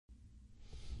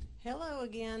Hello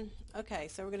again. Okay,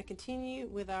 so we're going to continue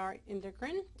with our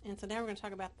endocrine, and so now we're going to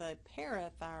talk about the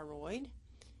parathyroid.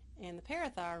 And the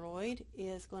parathyroid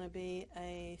is going to be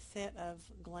a set of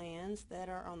glands that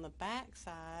are on the back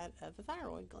side of the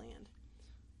thyroid gland.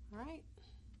 All right.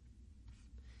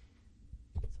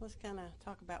 So let's kind of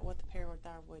talk about what the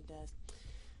parathyroid does.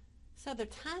 So they're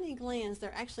tiny glands.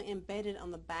 They're actually embedded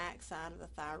on the back side of the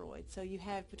thyroid. So you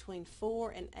have between 4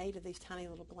 and 8 of these tiny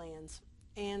little glands.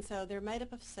 And so they're made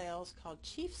up of cells called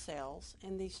chief cells,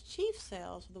 and these chief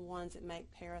cells are the ones that make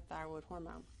parathyroid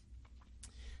hormone.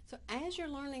 So as you're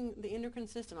learning the endocrine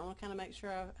system, I want to kind of make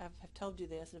sure I've told you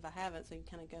this, and if I haven't, so you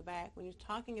can kind of go back. When you're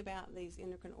talking about these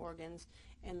endocrine organs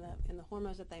and the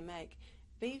hormones that they make,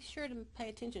 be sure to pay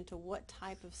attention to what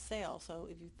type of cell. So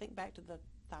if you think back to the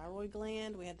thyroid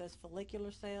gland, we had those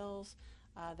follicular cells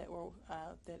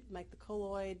that make the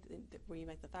colloid, where you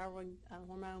make the thyroid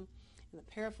hormone, and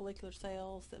the parafollicular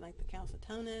cells that make the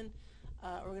calcitonin.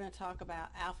 We're going to talk about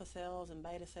alpha cells and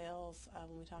beta cells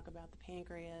when we talk about the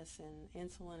pancreas and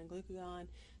insulin and glucagon.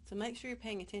 So make sure you're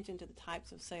paying attention to the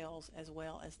types of cells as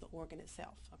well as the organ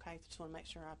itself. Okay, so just want to make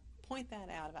sure I point that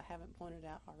out if I haven't pointed it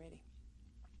out already.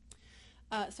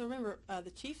 So remember,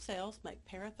 the chief cells make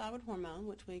parathyroid hormone,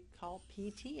 which we call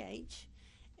PTH,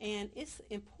 and it's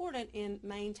important in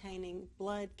maintaining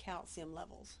blood calcium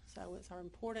levels. So it's our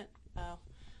important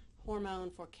hormone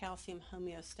for calcium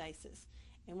homeostasis.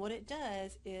 And what it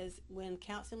does is when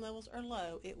calcium levels are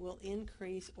low, it will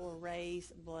increase or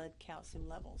raise blood calcium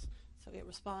levels. So it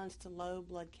responds to low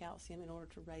blood calcium in order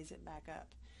to raise it back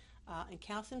up. And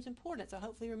calcium is important, so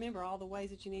hopefully remember all the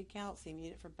ways that you need calcium. You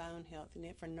need it for bone health, you need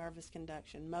it for nervous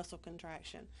conduction, muscle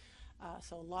contraction.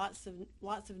 So lots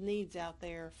of needs out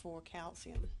there for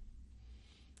calcium.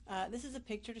 This is a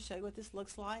picture to show you what this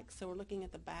looks like. So we're looking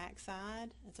at the back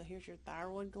side, and so here's your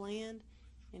thyroid gland,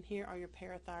 and here are your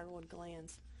parathyroid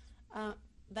glands.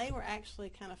 They were actually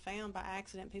kind of found by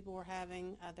accident. People were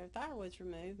having their thyroids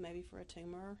removed, maybe for a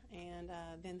tumor, and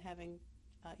then having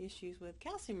issues with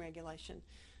calcium regulation.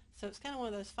 So it's kind of one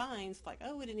of those finds, like,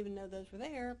 oh, we didn't even know those were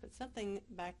there, but something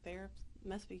back there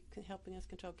must be helping us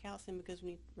control calcium, because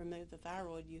when you removed the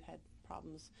thyroid, you had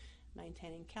problems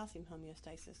maintaining calcium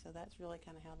homeostasis. So that's really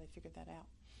kind of how they figured that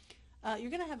out.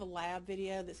 You're going to have a lab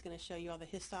video that's going to show you all the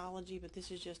histology, but this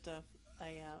is just a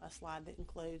slide that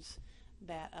includes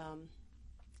that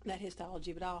that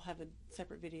histology, but I'll have a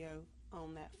separate video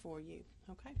on that for you.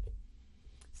 Okay.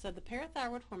 So the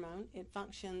parathyroid hormone, it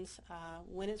functions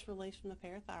when it's released from the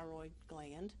parathyroid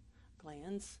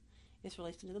glands. It's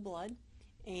released into the blood,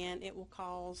 and it will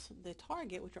cause the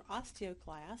target, which are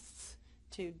osteoclasts,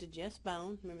 to digest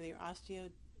bone. Remember, your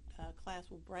osteoclast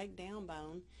will break down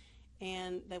bone,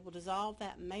 and they will dissolve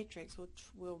that matrix, which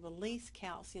will release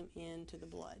calcium into the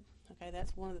blood. Okay,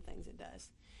 that's one of the things it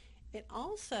does. It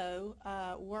also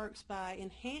works by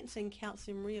enhancing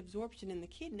calcium reabsorption in the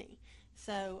kidney.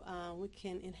 So we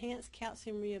can enhance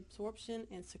calcium reabsorption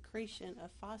and secretion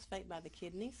of phosphate by the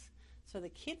kidneys. So the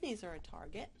kidneys are a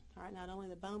target, all right, not only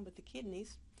the bone but the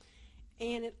kidneys.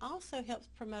 And it also helps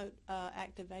promote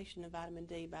activation of vitamin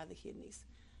D by the kidneys.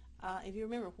 If you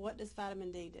remember, what does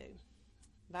vitamin D do?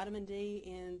 Vitamin D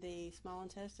in the small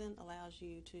intestine allows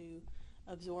you to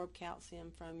absorb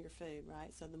calcium from your food,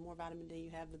 right? So the more vitamin D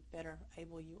you have, the better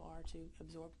able you are to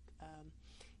absorb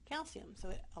calcium. So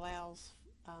it allows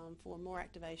for more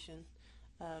activation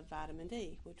of vitamin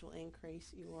D, which will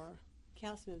increase your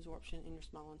calcium absorption in your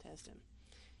small intestine.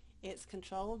 It's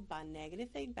controlled by negative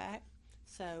feedback,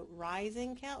 so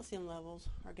rising calcium levels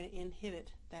are going to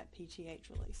inhibit that PTH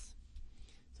release.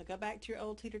 So go back to your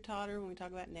old teeter-totter when we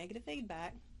talk about negative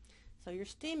feedback. So your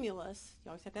stimulus, you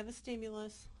always have to have a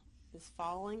stimulus, is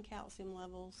falling calcium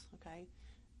levels, okay?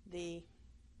 The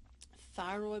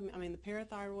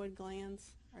parathyroid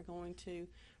glands are going to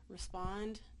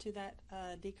respond to that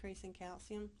decrease in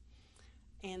calcium,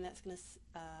 and that's going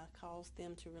to cause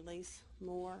them to release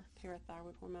more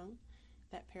parathyroid hormone.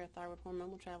 That parathyroid hormone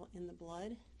will travel in the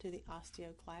blood to the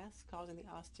osteoclast, causing the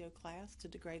osteoclast to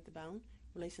degrade the bone,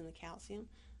 releasing the calcium,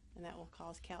 and that will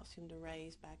cause calcium to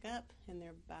raise back up, and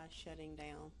thereby shutting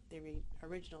down the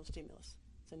original stimulus.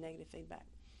 So negative feedback.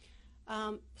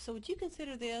 So would you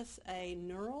consider this a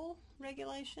neural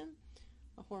regulation,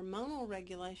 a hormonal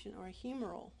regulation, or a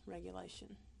humoral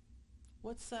regulation?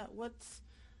 What's the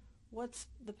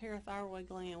parathyroid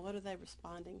gland? What are they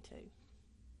responding to?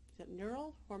 Is it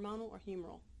neural, hormonal, or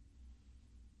humoral?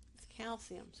 It's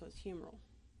calcium, so it's humoral.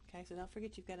 Okay, so don't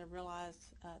forget, you've got to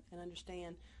realize and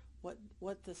understand what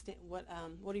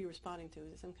are you responding to?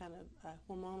 Is it some kind of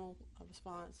hormonal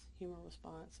response, humoral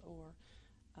response, or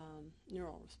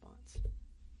neural response?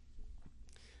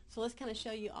 So let's kind of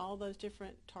show you all those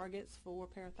different targets for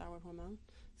parathyroid hormone.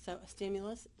 So a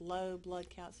stimulus, low blood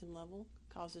calcium level,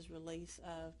 causes release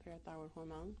of parathyroid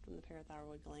hormone from the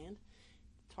parathyroid gland.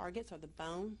 Targets are the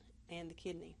bone and the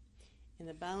kidney. In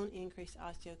the bone, increased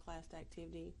osteoclast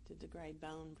activity to degrade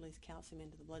bone, release calcium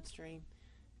into the bloodstream.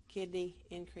 Kidney,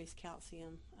 increased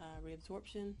calcium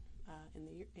reabsorption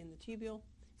in the tubule,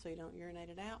 so you don't urinate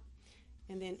it out.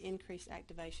 And then increased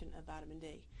activation of vitamin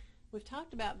D. We've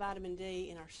talked about vitamin D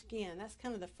in our skin. That's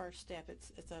kind of the first step.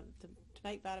 To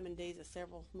make vitamin D is a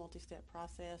several multi-step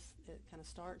process. It kind of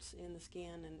starts in the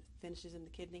skin and finishes in the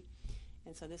kidney.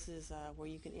 And so this is where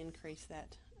you can increase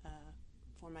that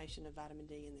formation of vitamin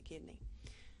D in the kidney.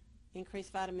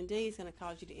 Increased vitamin D is going to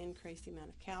cause you to increase the amount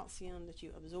of calcium that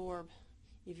you absorb.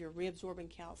 If you're reabsorbing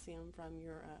calcium from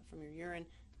your urine,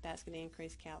 that's going to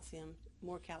increase calcium.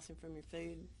 More calcium from your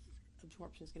food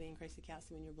absorption is going to increase the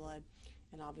calcium in your blood.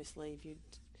 And obviously, if you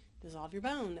dissolve your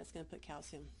bone, that's going to put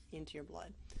calcium into your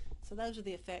blood. So those are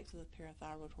the effects of the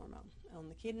parathyroid hormone on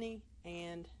the kidney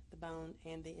and the bone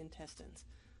and the intestines.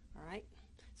 All right.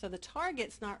 So the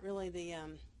target's not really the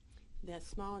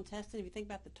small intestine. If you think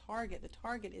about the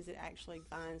target is it actually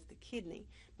binds the kidney.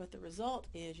 But the result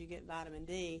is you get vitamin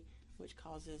D, which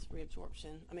causes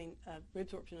reabsorption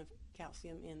of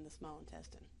calcium in the small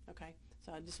intestine. Okay.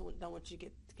 So I just don't want you to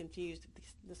get confused.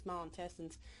 The small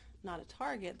intestine's not a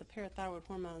target. The parathyroid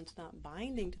hormone's not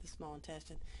binding to the small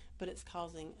intestine, but it's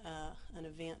causing an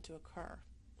event to occur.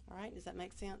 All right, does that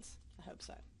make sense? I hope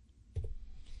so.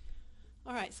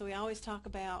 All right, so we always talk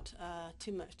about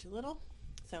too much, too little.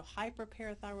 So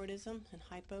hyperparathyroidism and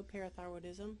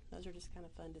hypoparathyroidism, those are just kind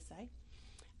of fun to say.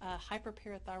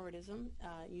 Hyperparathyroidism,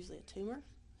 usually a tumor.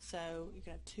 So you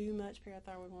can have too much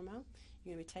parathyroid hormone.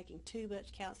 You're going to be taking too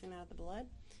much calcium out of the blood,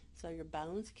 so your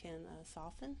bones can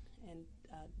soften and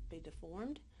be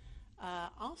deformed.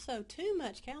 Also, too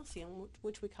much calcium,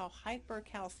 which we call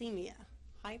hypercalcemia.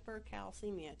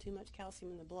 Hypercalcemia, too much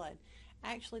calcium in the blood,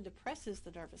 actually depresses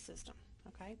the nervous system,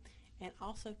 okay, and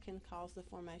also can cause the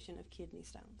formation of kidney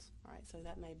stones. All right, so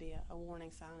that may be a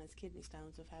warning sign as kidney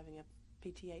stones of having a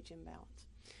PTH imbalance.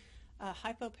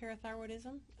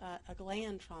 Hypoparathyroidism, a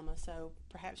gland trauma, so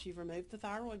perhaps you've removed the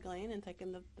thyroid gland and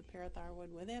taken the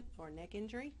parathyroid with it, or neck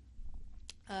injury.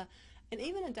 And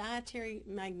even a dietary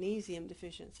magnesium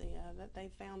deficiency, that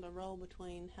they found a role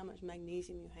between how much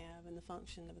magnesium you have and the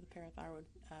function of the parathyroid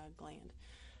gland.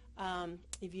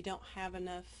 If you don't have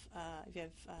enough, if you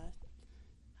have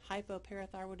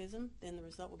hypoparathyroidism, then the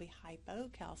result will be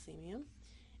hypocalcemia.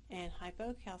 And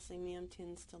hypocalcemia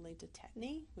tends to lead to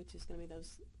tetany, which is going to be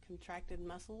those contracted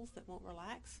muscles that won't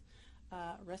relax,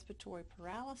 respiratory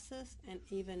paralysis, and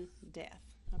even death.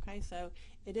 Okay, so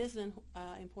it is an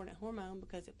important hormone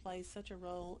because it plays such a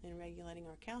role in regulating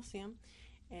our calcium.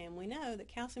 And we know that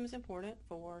calcium is important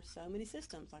for so many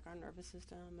systems, like our nervous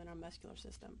system and our muscular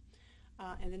system.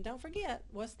 And then don't forget,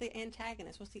 what's the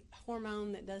antagonist? What's the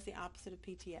hormone that does the opposite of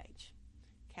PTH?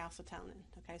 Calcitonin.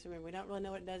 Okay, so remember, we don't really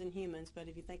know what it does in humans, but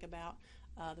if you think about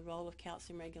the role of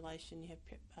calcium regulation, you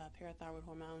have parathyroid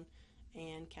hormone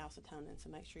and calcitonin, so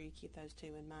make sure you keep those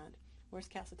two in mind. Where's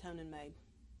calcitonin made?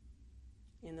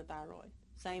 In the thyroid.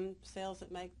 Same cells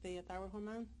that make the thyroid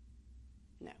hormone?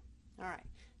 No. All right,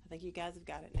 I think you guys have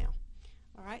got it now.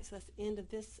 All right, so that's the end of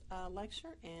this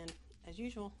lecture, and as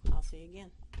usual, I'll see you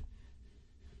again.